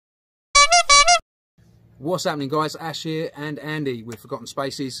What's happening, guys? Ash here and Andy with Forgotten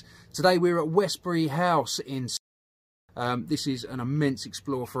Spaces. Today we're at Westbury House in this is an immense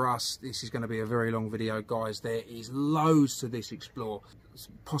explore for us. This is going to be a very long video, guys. There is loads to this explore.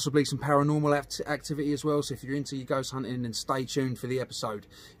 Possibly some paranormal activity as well. So if you're into your ghost hunting, then stay tuned for the episode.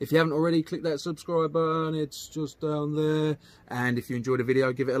 If you haven't already, click that subscribe button. It's just down there. And if you enjoyed the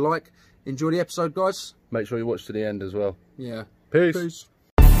video, give it a like. Enjoy the episode, guys. Make sure you watch to the end as well. Yeah. Peace. Peace.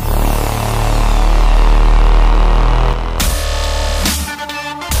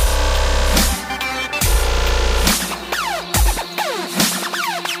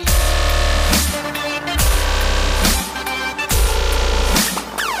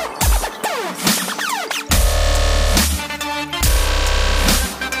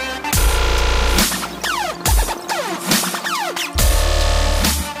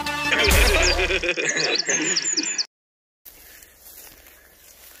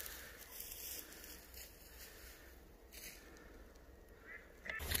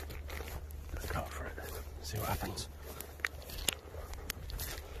 Let's go for it. See what happens.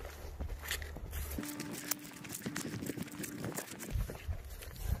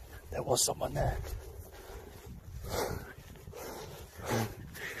 There was someone there.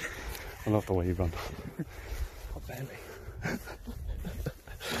 I love the way you run. Oh, barely.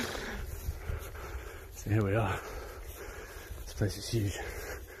 So here we are. This place is huge.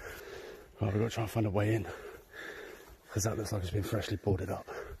 Right, we've got to try and find a way in, because that looks like it's been freshly boarded up.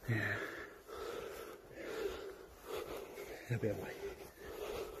 Yeah. There'll be a way.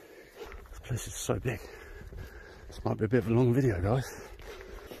 This place is so big. This might be a bit of a long video, guys.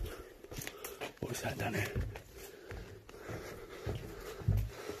 What is that down here?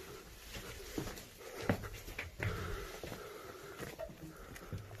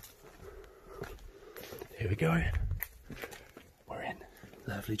 Here we go. We're in.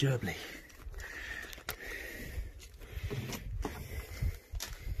 Lovely jubbly.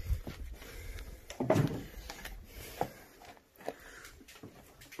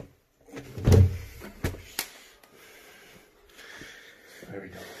 Very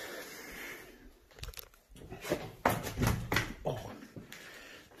dark. Oh.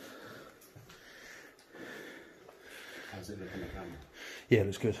 How's it look on the camera? Yeah, it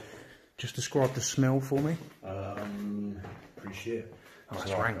looks good. Just describe the smell for me. Pretty shit. Oh,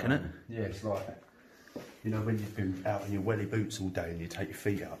 that's rank, isn't it? Yeah, it's like, you know, when you've been out in your welly boots all day and you take your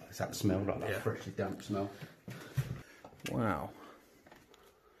feet out, it's that smell, like that Yeah. freshly damp smell. Wow.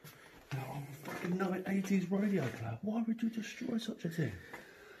 Oh, fucking 80s radio club. Why would you destroy such a thing?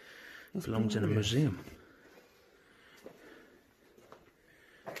 It belongs in a museum.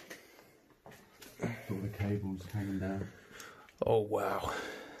 All the cables hanging down. Oh, wow.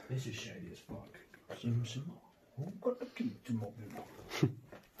 This is shady as fuck.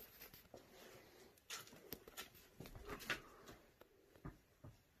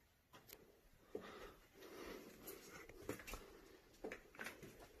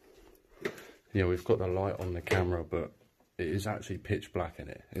 Yeah, we've got the light on the camera, but it is actually pitch black in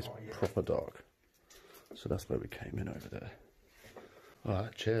it. It's proper dark. So that's where we came in over there. Oh,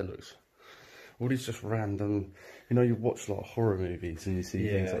 that chair looks... All these just random... You know, you watch like horror movies and you see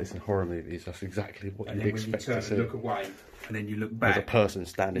things like this in horror movies. That's exactly what you'd expect to see. And then when you turn and look away, and then you look There's back. a person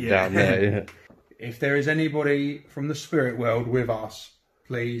standing down there, yeah. If there is anybody from the spirit world with us,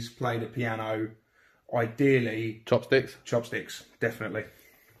 please play the piano. Ideally, Chopsticks? chopsticks, definitely.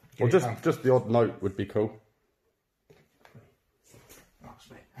 Or just the odd note would be cool.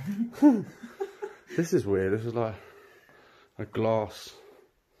 This is weird. This is like a glass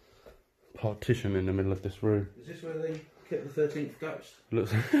partition in the middle of this room. Is this where they kept the 13th ghost?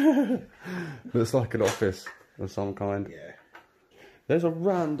 Looks like an office of some kind. Yeah. There's a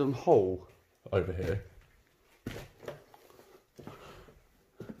random hole over here.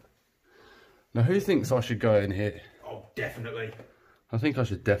 Now, who thinks I should go in here? Oh, definitely. I think I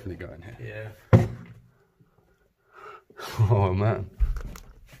should definitely go in here. Yeah. Oh, man.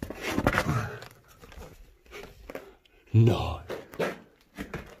 No.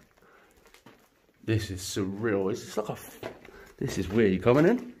 This is surreal. Is this like a... This is weird. You coming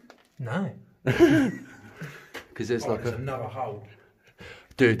in? No. Because there's like there's another hole.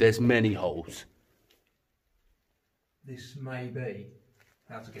 Dude, there's many holes. This may be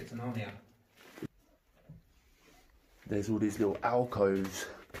how to get to Narnia. There's all these little alcoves.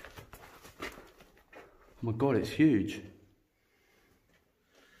 Oh my god, it's huge.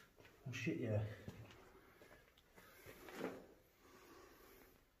 Oh shit, yeah.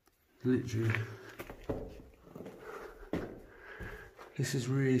 Literally. This is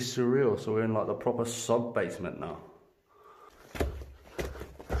really surreal. So we're in like the proper sub basement now.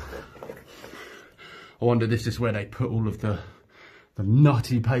 I wonder this is where they put all of the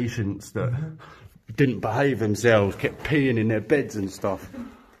nutty patients that didn't behave themselves, kept peeing in their beds and stuff.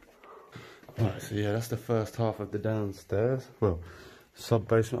 Right, so yeah, that's the first half of the downstairs. Well,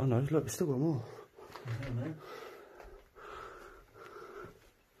 sub-basement. Oh no, look, we've still got more.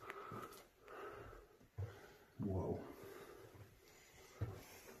 Whoa.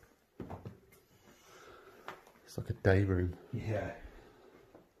 It's like a day room. Yeah.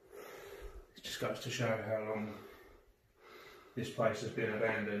 It just goes to show how long this place has been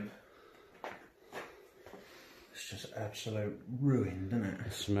abandoned. It's just absolute ruin, doesn't it?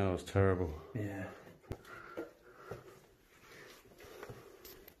 It smells terrible. Yeah.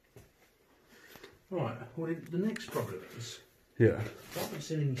 Right, well the next problem is... Yeah. I haven't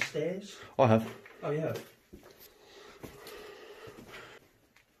seen any stairs. I have. Oh, yeah.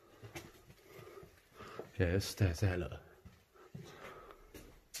 Yeah, there's stairs there, look.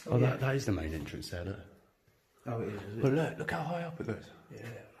 Oh, yeah. That is the main entrance there, look. Oh, it is it? But look how high up it goes. Yeah.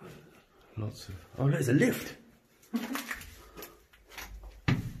 Lots of... Oh, look, there's a lift.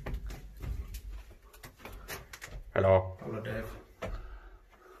 Hello. Hello, Dave.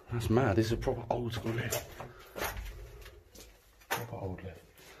 That's mad. This is a proper old school lift. Proper old lift.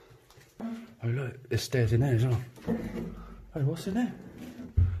 Oh look, there's stairs in there as well. Hey, what's in there?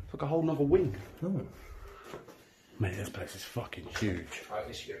 It's like a whole nother wing. Oh. Mate, this place is fucking huge. Oh,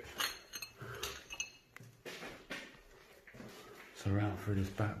 it's huge. So around through this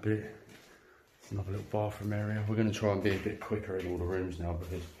back bit, another little bathroom area. We're going to try and be a bit quicker in all the rooms now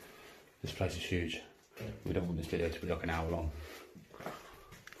because this place is huge. We don't want this video to be like an hour long.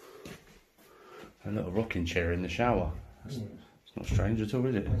 A little rocking chair in the shower. It's not strange at all,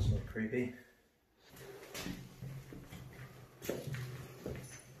 is it? That's not creepy.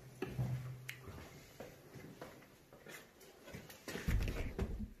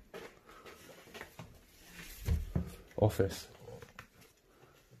 Office.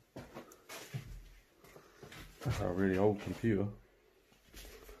 That's a really old computer.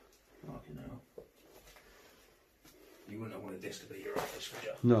 Fucking hell. You wouldn't have wanted this to be your office, would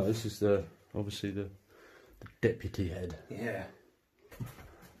you? No, this is obviously the deputy head. Yeah.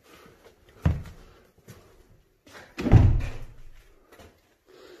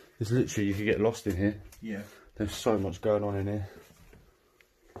 It's literally, you could get lost in here. Yeah. There's so much going on in here.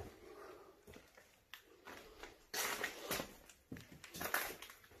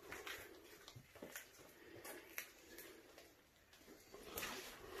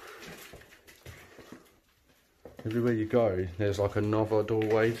 Everywhere you go, there's like another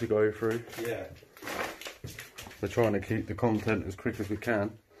doorway to go through. Yeah. We're trying to keep the content as quick as we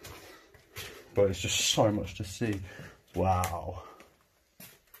can, but it's just so much to see. Wow.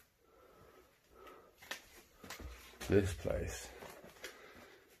 This place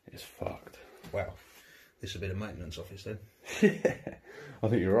is fucked. Wow. This will be the maintenance office then. Yeah, I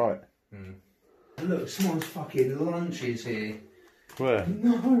think you're right. Mm. Look, someone's fucking lunch is here. Where?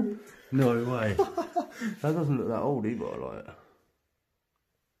 No. No way. That doesn't look that old either, like.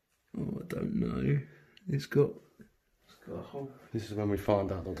 Oh, I don't know. It's got a whole... This is when we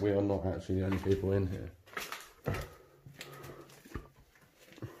find out that we are not actually the only people in here.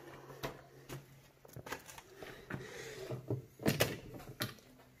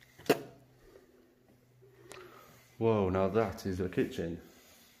 Whoa, now that is a kitchen.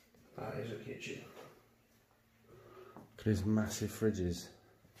 That is a kitchen. These massive fridges.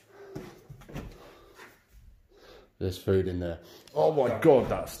 There's food in there. Oh my god,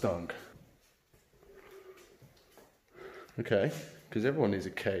 that stunk. Okay, because everyone needs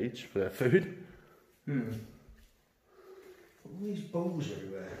a cage for their food. Hmm. All these balls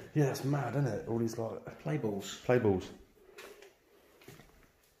everywhere. Yeah, that's mad, isn't it? All these like... Play balls. Play balls.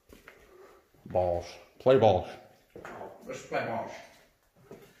 Balls. Play balls. Oh, let's play balls.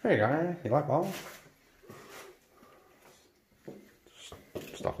 There you go, you like balls?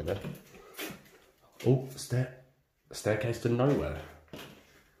 Stuff in there. Oh, staircase to nowhere.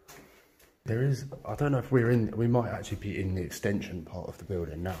 There is, I don't know if we're in, we might actually be in the extension part of the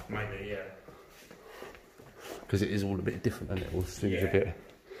building now. Maybe, yeah. Because it is all a bit different, and it all seems a bit...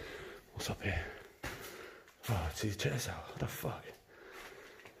 What's up here? Oh, it's these chairs out. What the fuck?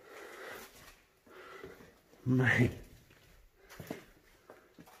 Mate.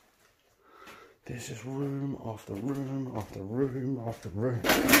 This is room after room after room after room.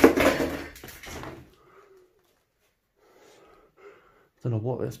 Don't know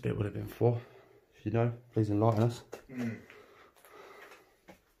what this bit would have been for. If you know, please enlighten us. Mm.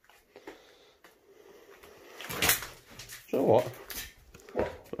 You know what?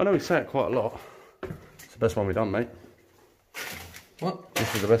 I know we say it quite a lot. It's the best one we've done, mate. What?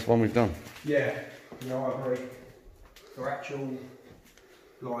 This is the best one we've done. Yeah. the ivory for actual,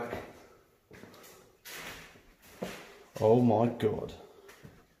 like... Oh my god.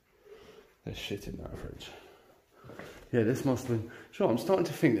 There's shit in that fridge. Yeah, this must have been... Sure, I'm starting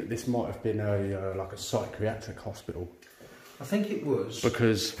to think that this might have been a like a psychiatric hospital. I think it was.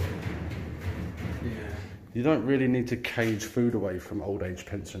 Because... Yeah. You don't really need to cage food away from old age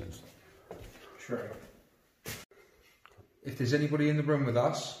pensioners. True. If there's anybody in the room with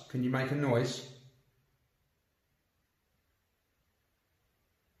us, can you make a noise?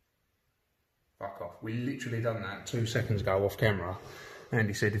 Fuck off. We literally done that 2 seconds ago off camera.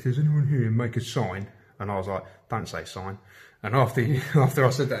 Andy said, if there's anyone here, make a sign. And I was like, don't say sign. And after I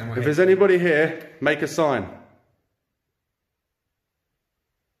said that in my head, if there's anybody here, make a sign.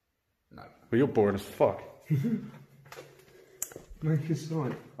 No. Well, you're boring as fuck. Make a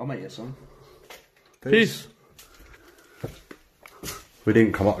sign. I'll make you a sign. Peace. We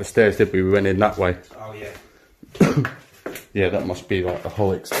didn't come up the stairs, did we? We went in that way. Oh, yeah. Yeah, that must be like the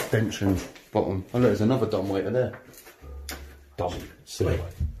whole extension bottom. Oh, look, there's another dumbwaiter there. Dumb. Silly.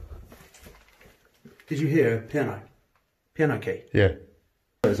 Did you hear a piano? Piano key? Yeah.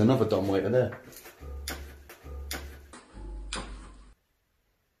 There's another dumbwaiter there.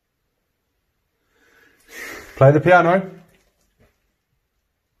 Play the piano.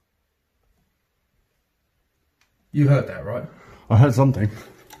 You heard that, right? I heard something.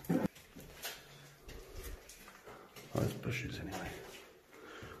 Oh, there's bushes anyway.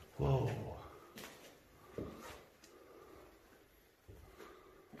 Whoa.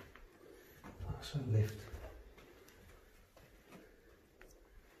 That's a lift.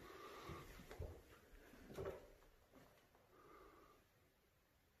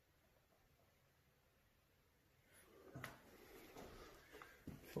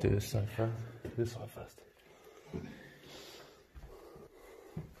 Do this side first. Do this side first.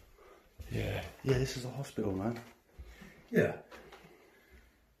 Yeah. Yeah, this is a hospital, man. Yeah.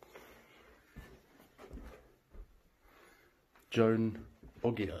 Joan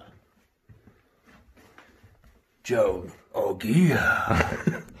Ogier. Joan Ogier.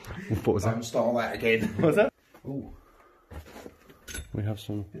 What was that? Don't start that again. What was that? Ooh. We have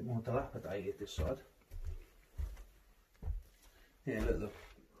some... A bit more dilapidated this side. Yeah, look, the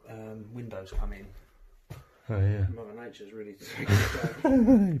windows come in. Oh, yeah. Mother Nature's really...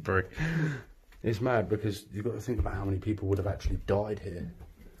 Brick. It's mad because you've got to think about how many people would have actually died here.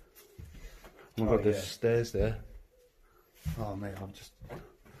 Oh my god, there's stairs there. Oh mate, I'm just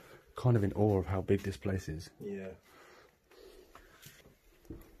kind of in awe of how big this place is. Yeah.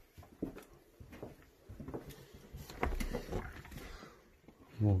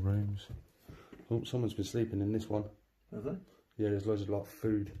 More rooms. Oh, someone's been sleeping in this one. Have they? Yeah, there's loads of like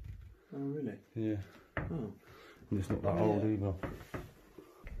food. Oh, really? Yeah. Oh. And it's not that old either.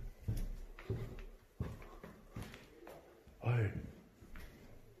 Oh.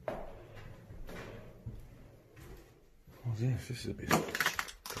 Oh yes, this is a bit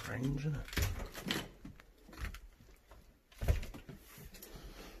strange, isn't it?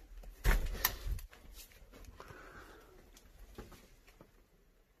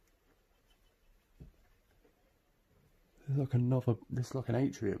 There's like an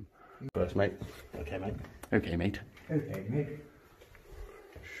atrium. First, mate. Okay, mate. Okay, mate. Okay, mate.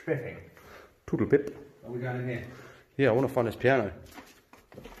 Spiffing. Toodle pip. Are we going in here? Yeah, I want to find this piano.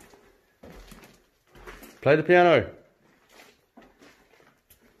 Play the piano.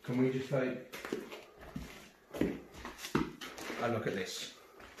 Can we just say... Oh, look at this.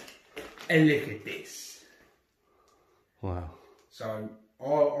 And look at this. Wow. So,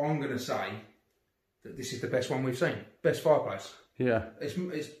 I'm going to say that this is the best one we've seen. Best fireplace. Yeah.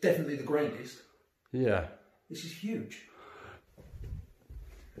 It's definitely the grandest. Yeah. This is huge.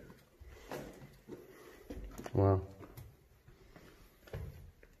 Wow.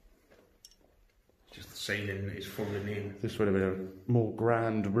 Just the ceiling is falling in. This would have been a more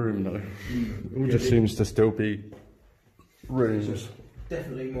grand room though. It all just seems to still be rooms.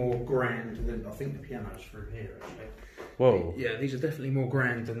 Definitely more grand than, I think the piano's through here actually. Whoa. Yeah, these are definitely more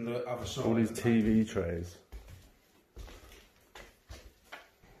grand than the other side. All these TV trays.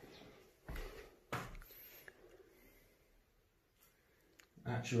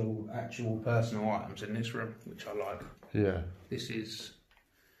 Actual personal items in this room, which I like. Yeah. This is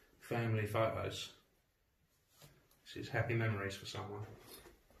family photos. This is happy memories for someone.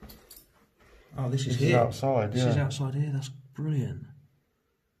 Oh, this is here. Outside, This is outside here. That's brilliant.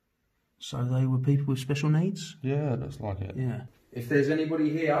 So they were people with special needs? Yeah, looks like it. Yeah. If there's anybody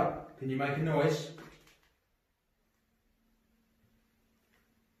here, can you make a noise?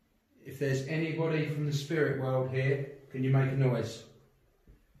 If there's anybody from the spirit world here, can you make a noise?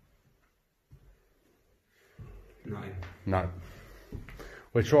 Nothing. No.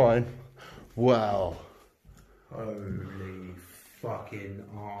 We're trying. Wow. Holy fucking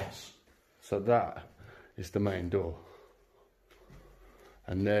arse. So that is the main door.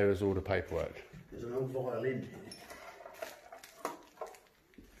 And there is all the paperwork. There's an old violin here.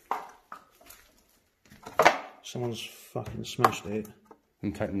 Someone's fucking smashed it.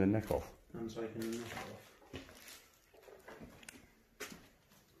 And taken the neck off. I'm taking the neck off.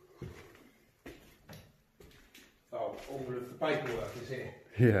 Oh, all of the paperwork is here.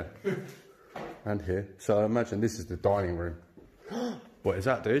 Yeah. And here. So I imagine this is the dining room. What is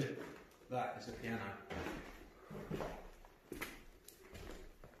that, dude? That is the piano.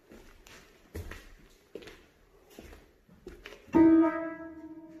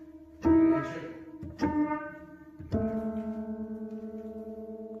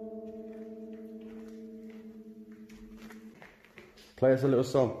 Play us a little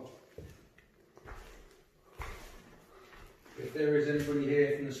song. If there is anybody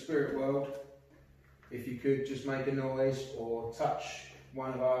here from the spirit world, if you could just make a noise or touch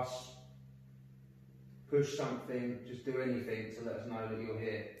one of us, push something, just do anything to let us know that you're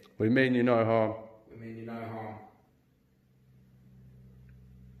here. We mean you no harm. We mean you no harm.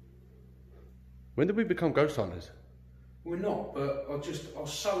 When did we become ghost hunters? We're not, but I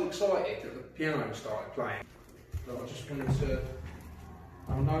was so excited that the piano started playing that I just wanted to.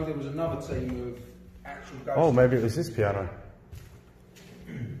 I know there was another team of actual ghost. Oh, maybe it was this piano.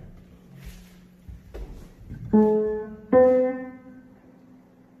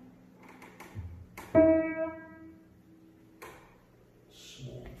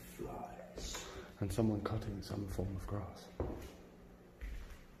 Small flies. And someone cutting some form of grass.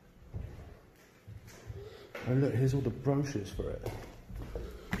 Oh look, here's all the brochures for it.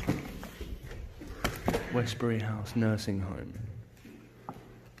 Westbury House nursing home.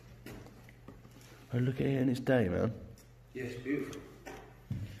 Oh look at it in its day, man. Yes, beautiful.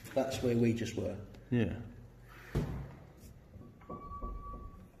 That's where we just were. Yeah.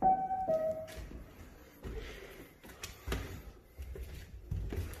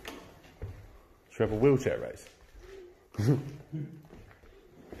 Should we have a wheelchair race? We've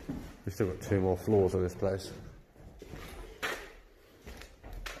still got 2 more floors of this place.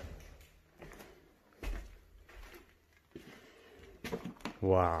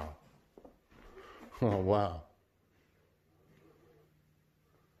 Wow. Oh, wow.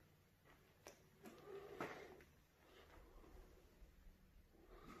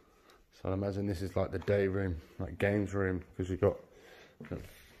 So I imagine this is like the day room, like games room, because you've got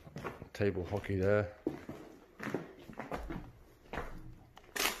table hockey there. A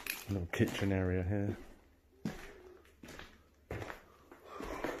little kitchen area here.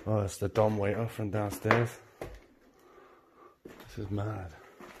 Oh, it's the dumb waiter from downstairs. This is mad.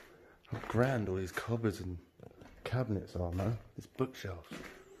 How grand all these cupboards and cabinets are, man. This bookshelf.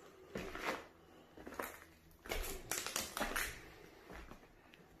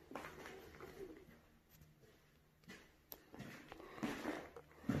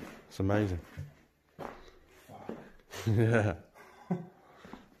 It's amazing. Fuck. Yeah.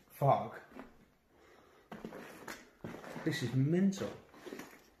 Fuck. This is mental.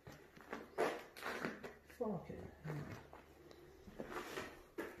 Fucking hell.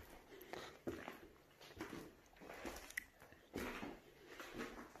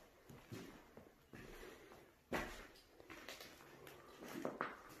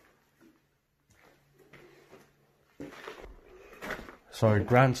 Sorry,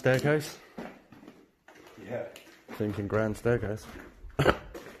 grand staircase? Yeah. Thinking grand staircase.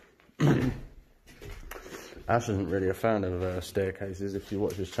 Ash isn't really a fan of staircases. If you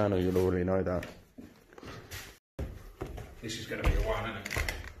watch his channel, you'll already know that. This is going to be the one, isn't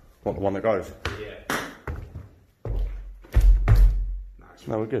it? What, the one that goes? Yeah.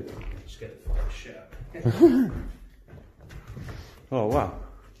 No, we're good. Scared the fucking shit out. Oh, wow.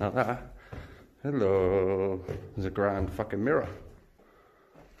 Now that. Hello. There's a grand fucking mirror.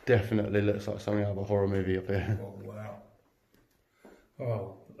 Definitely looks like something out of a horror movie up here. Oh, wow.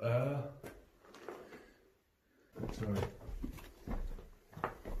 Oh, sorry.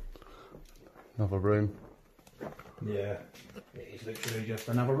 Another room. Yeah. It is literally just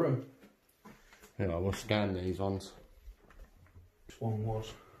another room. Yeah, we'll scan these ones. This one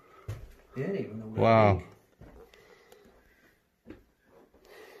was. Yeah, even though Wow. big.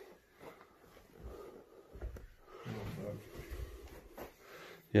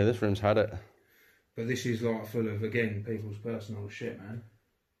 Yeah, this room's had it. But this is like full of, again, people's personal shit, man.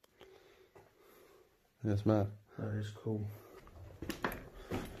 That's mad. That is cool.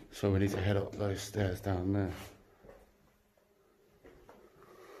 So we need to head up those stairs down there.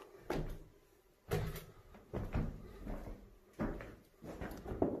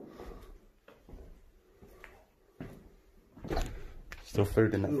 Still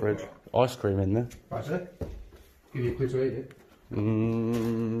food in that fridge. Ice cream in there. Right, sir. Give you a quick to eat it.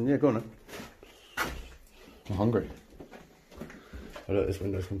 Yeah, go on then. I'm hungry. Oh look, this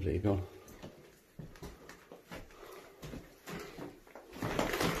window's completely gone.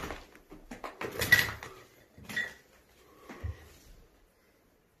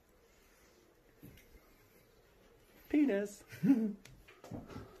 Penis.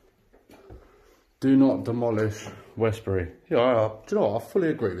 Do not demolish Westbury. Yeah, do you know what? I fully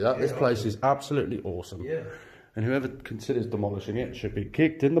agree with that. This place is absolutely awesome. Yeah. And whoever considers demolishing it should be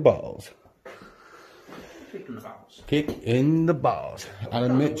kicked in the balls. Kick in the balls. Kick in the balls.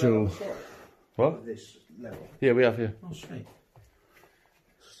 Alan Mitchell. What? This level. Yeah, we have here. Oh, sweet.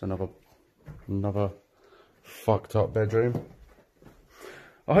 Just another fucked up bedroom.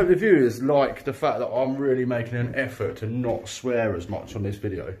 I hope the viewers like the fact that I'm really making an effort to not swear as much on this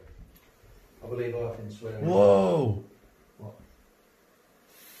video. I believe I can swear. Whoa! What?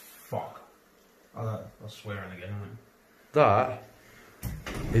 Fuck. I'm swearing again, aren't That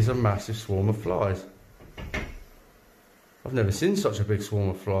is a massive swarm of flies. I've never seen such a big swarm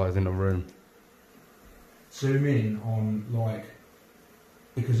of flies in a room. Zoom in on, like,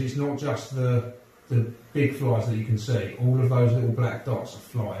 because it's not just the big flies that you can see. All of those little black dots are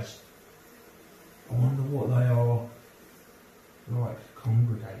flies. I wonder what they are, like,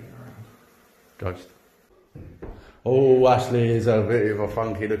 congregating around. Ghost. Oh, Ashley, is a bit of a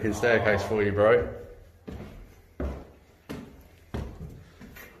funky looking staircase for you, bro.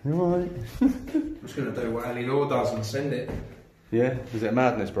 You alright? I'm just going to do what Ali Law does and send it. Yeah? Is it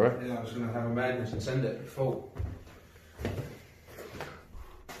madness, bro? Yeah, I'm just going to have a madness and send it full.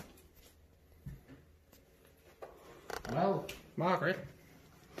 Well, Margaret.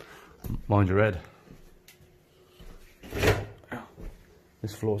 Mind your head. Ow.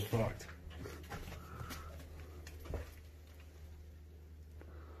 This floor's fucked.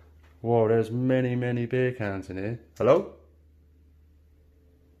 Whoa, there's many beer cans in here. Hello?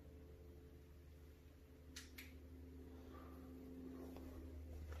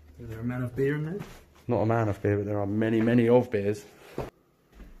 Is there a man of beer in there? Not a man of beer, but there are many of beers.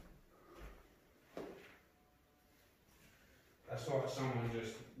 That's like someone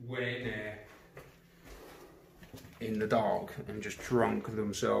just went in there in the dark and just drunk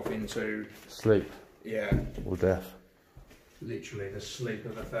themselves into... Sleep. Yeah. Or death. Literally the sleep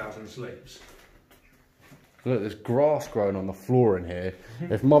of 1,000 sleeps. Look, there's grass growing on the floor in here.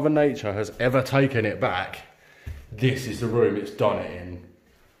 If Mother Nature has ever taken it back, this is the room it's done it in.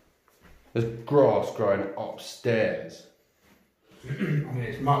 There's grass growing upstairs. I mean,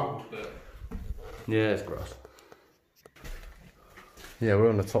 it's mould, but... Yeah, it's grass. Yeah, we're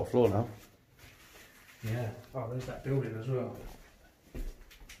on the top floor now. Yeah. Oh, there's that building as well.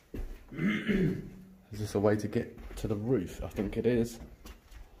 Is this a way to get to the roof? I think it is.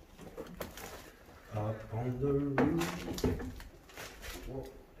 Up on the roof. What?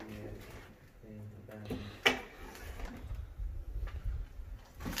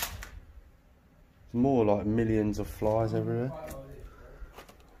 More like millions of flies everywhere.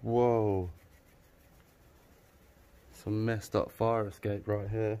 Whoa. Some messed up fire escape right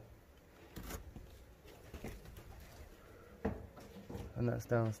here. And that's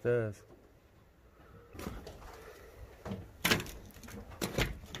downstairs.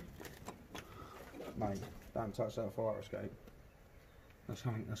 Mate, don't touch that fire escape. That's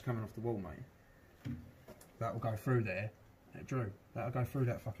coming off the wall, mate. That will go through there. Drew, that'll go through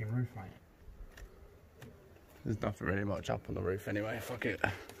that fucking roof, mate. There's nothing really much up on the roof anyway, fuck it.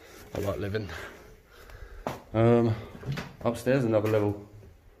 I like living. Upstairs another level.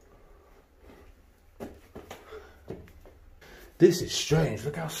 This is strange,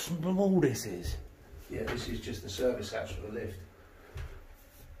 look how small this is. Yeah, this is just the service house for the lift.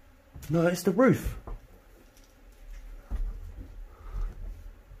 No, it's the roof.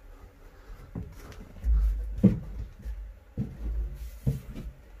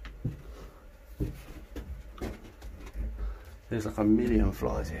 There's like a million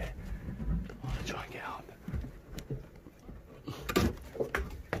flies here. I want to try and get up.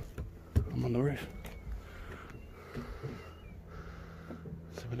 I'm on the roof.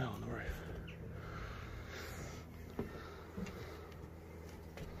 So we're now on the roof.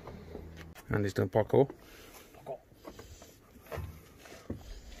 And he's done parkour. Hope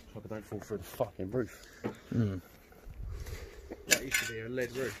I don't fall through the fucking roof. That used to be a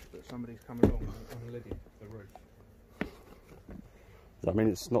lead roof, but somebody's come along and leaded the roof. Does that mean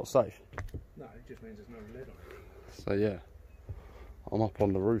it's not safe? No, it just means there's no lead on it. So yeah, I'm up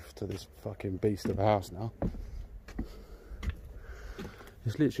on the roof to this fucking beast of a house now.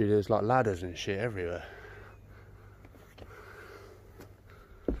 It's literally, there's like ladders and shit everywhere.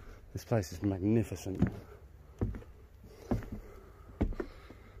 This place is magnificent.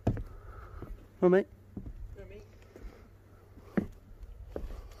 Oh, mate.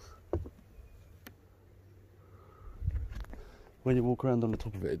 When you walk around on the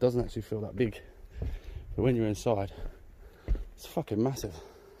top of it, it doesn't actually feel that big. But when you're inside, it's fucking massive.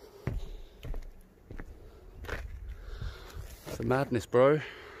 It's a madness, bro.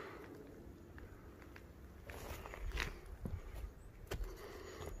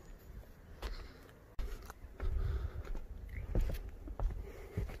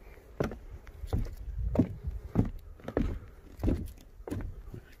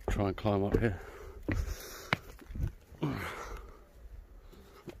 Try and climb up here.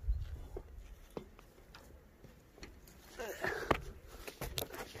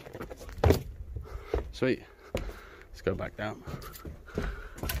 Sweet. Let's go back down.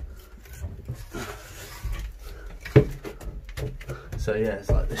 So yeah,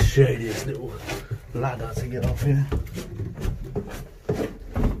 it's like the shadiest little ladder to get up here.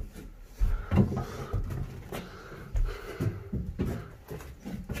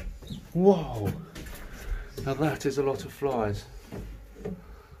 Whoa! Now that is a lot of flies.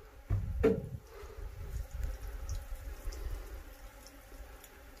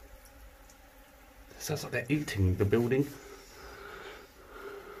 Sounds like they're eating the building.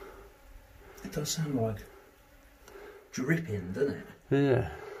 It does sound like dripping, doesn't it? Yeah.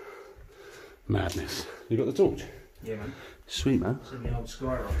 Madness. You got the torch? Yeah, man. Sweet, man. It's in the old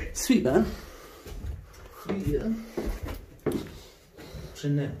skyrocket. Sweet, man. Yeah. What's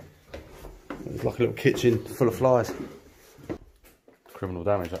in there? It's like a little kitchen full of flies. Criminal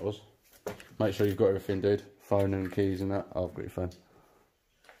damage, that was. Make sure you've got everything, dude. Phone and keys and that. Oh, I've got your phone.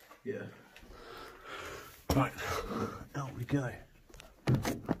 Yeah. Right, out we go. I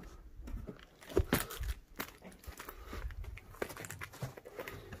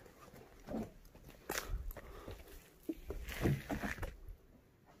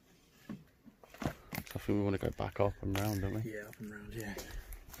think we want to go back up and round, don't we? Yeah, up and round, yeah.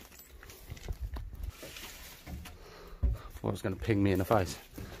 I thought it was going to ping me in the face.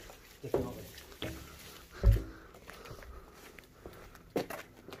 Definitely.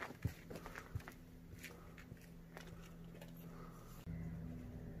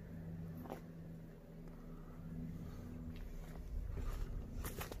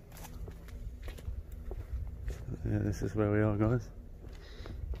 Yeah, this is where we are, guys.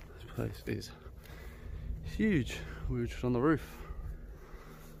 This place is huge. We were just on the roof.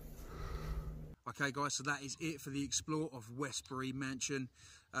 Okay, guys, so that is it for the explore of Westbury Mansion.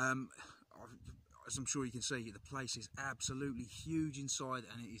 As I'm sure you can see, the place is absolutely huge inside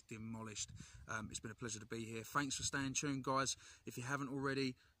and it is demolished. It's been a pleasure to be here. Thanks for staying tuned, guys. If you haven't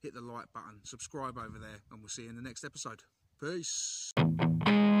already, hit the like button, subscribe over there, and we'll see you in the next episode. Peace.